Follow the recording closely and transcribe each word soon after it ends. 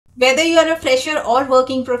Whether you are a fresher or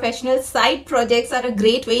working professional, side projects are a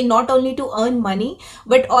great way not only to earn money,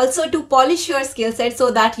 but also to polish your skill set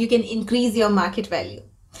so that you can increase your market value.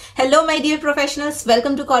 Hello, my dear professionals.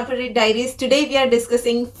 Welcome to Corporate Diaries. Today we are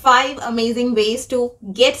discussing 5 amazing ways to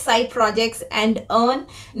get side projects and earn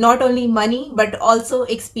not only money, but also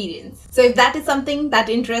experience. So if that is something that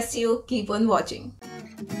interests you, keep on watching.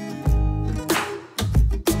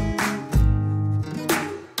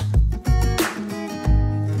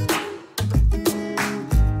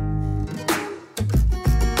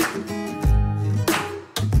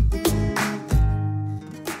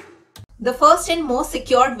 The first and most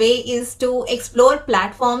secure way is to explore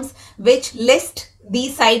platforms which list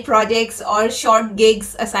these side projects or short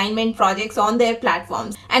gigs, assignment projects on their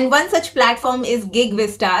platforms. And one such platform is Gig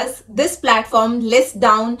Vistas. This platform lists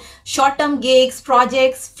down short-term gigs,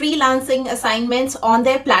 projects, freelancing assignments on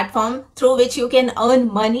their platform through which you can earn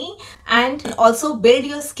money and also build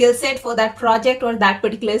your skill set for that project or that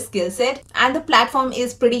particular skill set. And the platform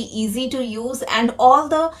is pretty easy to use, and all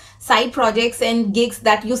the side projects and gigs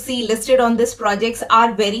that you see listed on this projects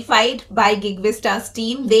are verified by Gig Vistas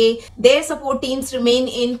team. Their support teams remain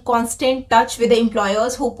in constant touch with the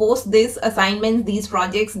employers who post these assignments, these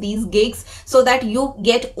projects, these gigs, so that you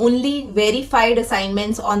get only verified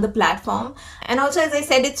assignments on the platform. And also, as I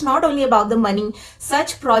said, it's not only about the money.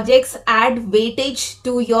 Such projects add weightage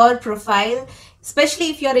to your profile, especially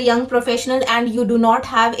if you're a young professional and you do not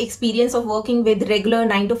have experience of working with regular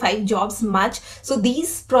 9-to-5 jobs much. So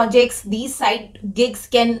these projects, these side gigs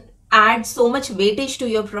can add so much weightage to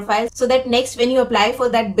your profile, so that next when you apply for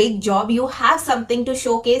that big job, you have something to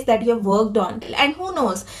showcase that you have worked on. And who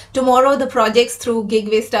knows, tomorrow the projects through Gig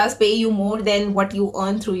Vistas pay you more than what you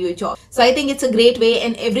earn through your job. So I think it's a great way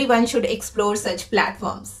and everyone should explore such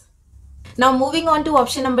platforms. Now moving on to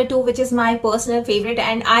option number 2, which is my personal favorite,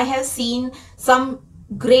 and I have seen some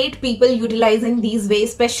great people utilizing these ways,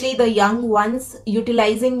 especially the young ones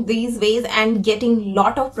utilizing these ways and getting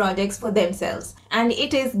lot of projects for themselves. And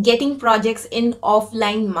it is getting projects in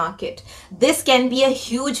offline market. This can be a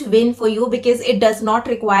huge win for you because it does not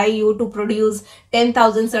require you to produce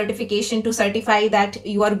 10,000 certification to certify that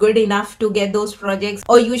you are good enough to get those projects,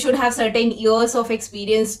 or you should have certain years of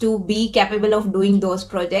experience to be capable of doing those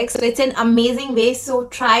projects. So it's an amazing way, so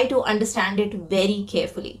try to understand it very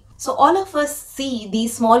carefully. So all of us see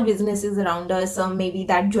these small businesses around us, maybe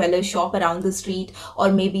that jeweler shop around the street,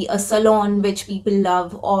 or maybe a salon which people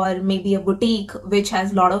love, or maybe a boutique which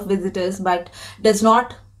has a lot of visitors but does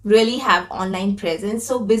not really have online presence.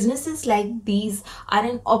 So businesses like these are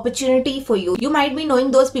an opportunity for you. You might be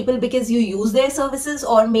knowing those people because you use their services,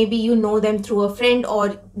 or maybe you know them through a friend,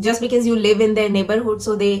 or just because you live in their neighborhood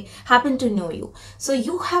so they happen to know you. So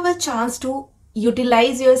you have a chance to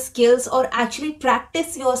utilize your skills or actually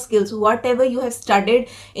practice your skills, whatever you have studied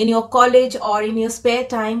in your college or in your spare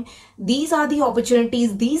time. These are the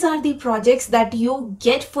opportunities, these are the projects that you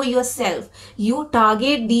get for yourself. You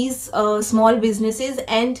target these small businesses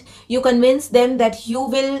and you convince them that you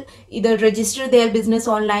will either register their business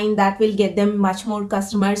online, that will get them much more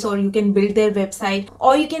customers, or you can build their website,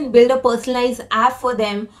 or you can build a personalized app for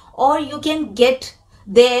them, or you can get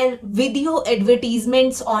their video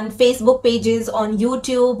advertisements on Facebook pages, on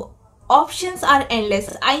YouTube. Options are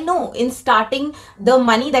endless. I know in starting, the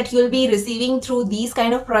money that you'll be receiving through these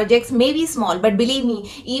kind of projects may be small, but believe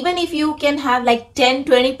me, even if you can have like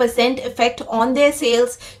 10-20% effect on their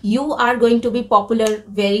sales, you are going to be popular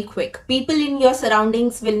very quick. People in your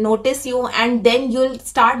surroundings will notice you, and then you'll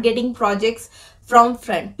start getting projects from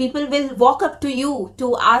front. People will walk up to you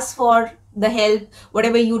to ask for the help,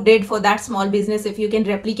 whatever you did for that small business, if you can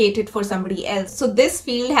replicate it for somebody else. So this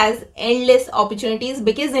field has endless opportunities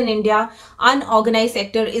because in India, unorganized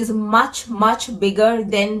sector is much bigger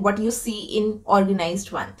than what you see in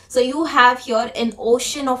organized one. So you have here an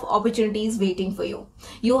ocean of opportunities waiting for you.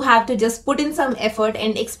 You have to just put in some effort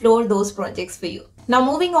and explore those projects for you. Now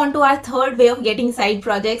moving on to our third way of getting side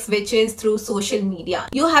projects, which is through social media.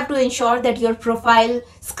 You have to ensure that your profile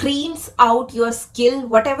screams out your skill.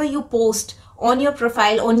 Whatever you post on your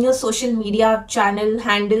profile, on your social media channel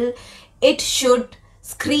handle, it should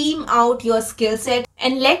scream out your skill set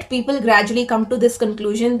and let people gradually come to this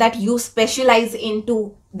conclusion that you specialize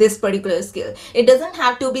into this particular skill. It doesn't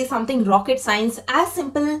have to be something rocket science, as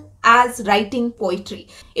simple as writing poetry.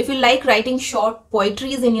 If you like writing short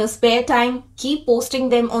poetries in your spare time, keep posting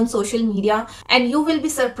them on social media, and you will be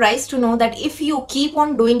surprised to know that if you keep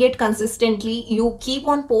on doing it consistently, you keep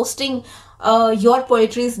on posting your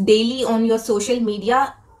poetries daily on your social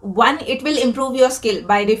media, one, it will improve your skill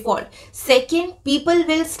by default. Second, people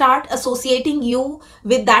will start associating you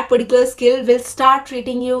with that particular skill, will start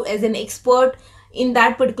treating you as an expert in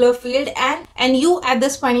that particular field, and you at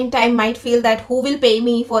this point in time might feel that who will pay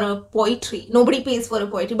me for a poetry? Nobody pays for a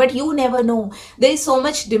poetry. But you never know, there is so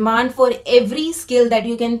much demand for every skill that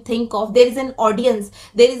you can think of. There is an audience,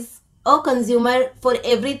 there is a consumer for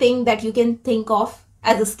everything that you can think of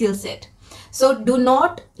as a skill set. So do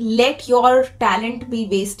not let your talent be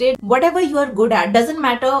wasted. Whatever you are good at, doesn't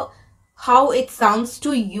matter how it sounds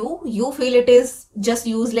to you, you feel it is just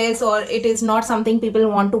useless or it is not something people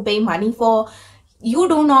want to pay money for. You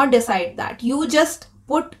do not decide that. You just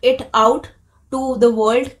put it out to the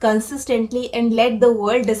world consistently and let the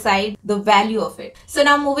world decide the value of it. So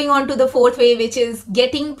now moving on to the fourth way, which is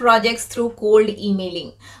getting projects through cold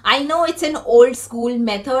emailing. I know it's an old school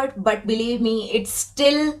method, but believe me, it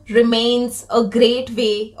still remains a great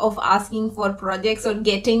way of asking for projects or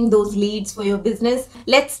getting those leads for your business.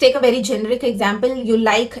 Let's take a very generic example. You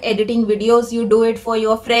like editing videos, you do it for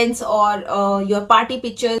your friends or your party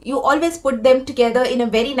pictures. You always put them together in a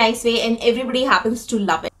very nice way and everybody happens to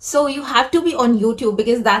love it. So you have to be on YouTube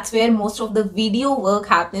because that's where most of the video work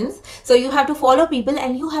happens. So you have to follow people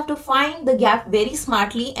and you have to find the gap very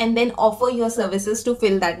smartly and then offer your services to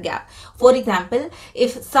fill that gap. For example,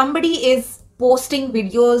 if somebody is posting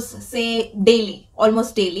videos, say daily,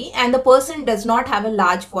 almost daily, and the person does not have a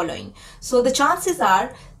large following, so the chances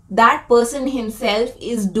are that person himself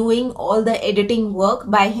is doing all the editing work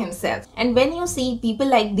by himself. And when you see people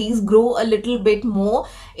like these grow a little bit more,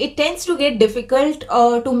 it tends to get difficult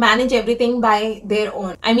to manage everything by their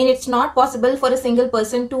own. I mean, it's not possible for a single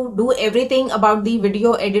person to do everything about the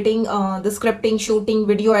video editing, the scripting, shooting,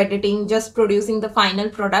 video editing, just producing the final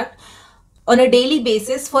product on a daily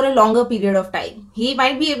basis for a longer period of time. He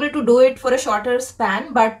might be able to do it for a shorter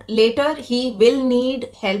span, but later he will need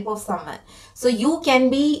help of someone. So you can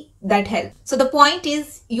be that help. So the point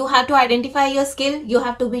is, you have to identify your skill, you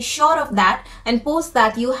have to be sure of that, and post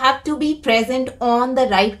that you have to be present on the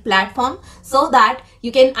right platform so that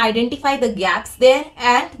you can identify the gaps there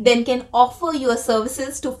and then can offer your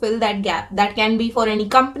services to fill that gap. That can be for any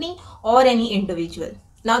company or any individual.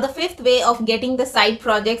 Now the fifth way of getting the side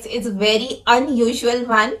projects is a very unusual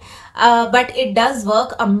one, but it does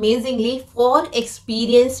work amazingly for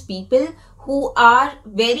experienced people who are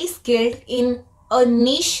very skilled in a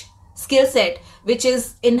niche skill set which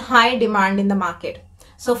is in high demand in the market.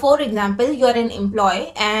 So for example, you are an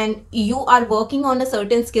employee and you are working on a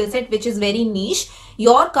certain skill set which is very niche.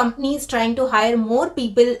 Your company is trying to hire more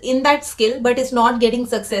people in that skill but is not getting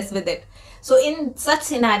success with it. So in such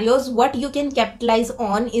scenarios, what you can capitalize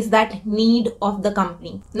on is that need of the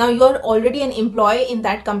company. Now you're already an employee in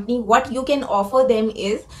that company. What you can offer them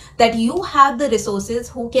is that you have the resources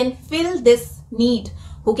who can fill this need,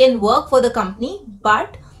 who can work for the company,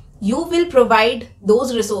 but you will provide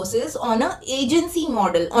those resources on an agency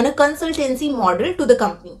model, on a consultancy model to the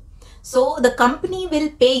company. So the company will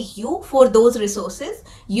pay you for those resources,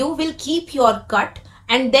 you will keep your cut,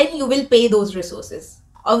 and then you will pay those resources.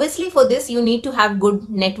 Obviously for this you need to have good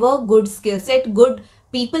network, good skill set, good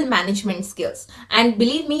people management skills. And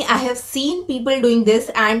believe me, I have seen people doing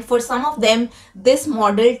this, and for some of them this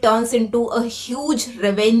model turns into a huge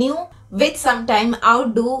revenue which sometime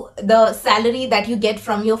outdo the salary that you get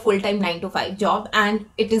from your full-time 9-to-5 job, and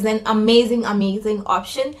it is an amazing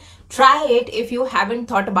option. Try it if you haven't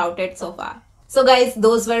thought about it so far. So guys,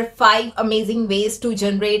 those were 5 amazing ways to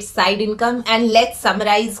generate side income, and let's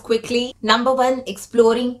summarize quickly. Number 1,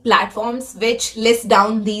 exploring platforms which list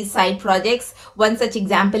down these side projects. One such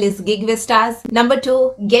example is Gig Vistas. Number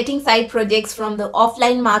 2, getting side projects from the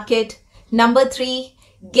offline market. Number 3,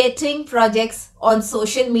 getting projects on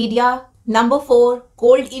social media. Number 4,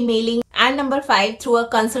 cold emailing. And number 5, through a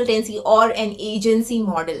consultancy or an agency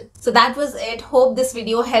model. So that was it. Hope this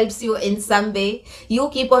video helps you in some way.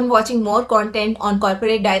 You keep on watching more content on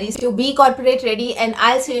Corporate Diaries to be corporate ready, and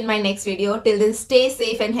I'll see you in my next video. Till then, stay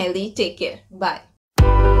safe and healthy. Take care. Bye.